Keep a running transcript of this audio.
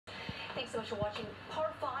Thanks so much for watching.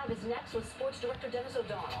 Part 5 is next with Sports Director Dennis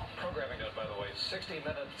O'Donnell. Programming note, by the way, 60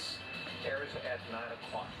 Minutes airs at 9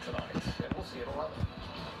 o'clock tonight, and we'll see you at 11.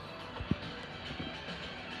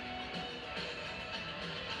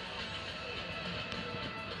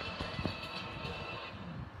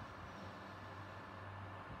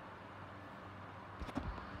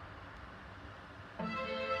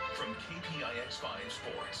 From KPIX-5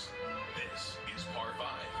 Sports, this is Part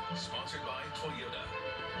 5, sponsored by Toyota.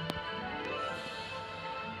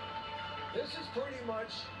 This is pretty much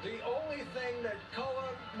the only thing that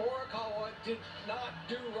Morikawa did not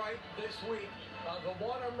do right this week. The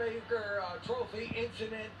Wanamaker Trophy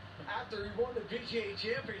incident after he won the PGA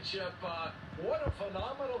Championship. What a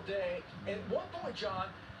phenomenal day. At one point, John,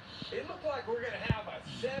 it looked like we're going to have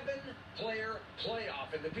a 7-player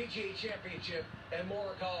playoff in the PGA Championship, and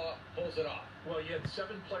Morikawa pulls it off. Well, you had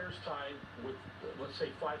 7 players tied with, let's say,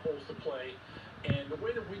 5 holes to play. And the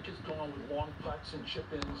way the week has gone with long putts and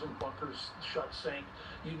chip-ins and bunkers, shots sank,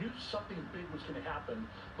 you knew something big was going to happen,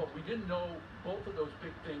 but we didn't know both of those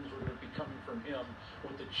big things were going to be coming from him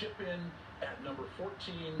with the chip-in at number 14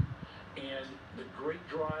 and the great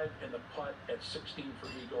drive and the putt at 16 for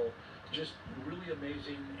eagle. Just really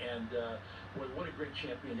amazing, and what a great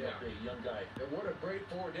champion that day, young guy. And what a great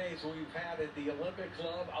 4 days we've had at the Olympic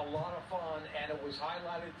Club. A lot of fun, and it was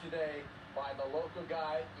highlighted today by the local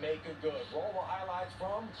guy, Make It Good. Roll the highlights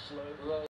from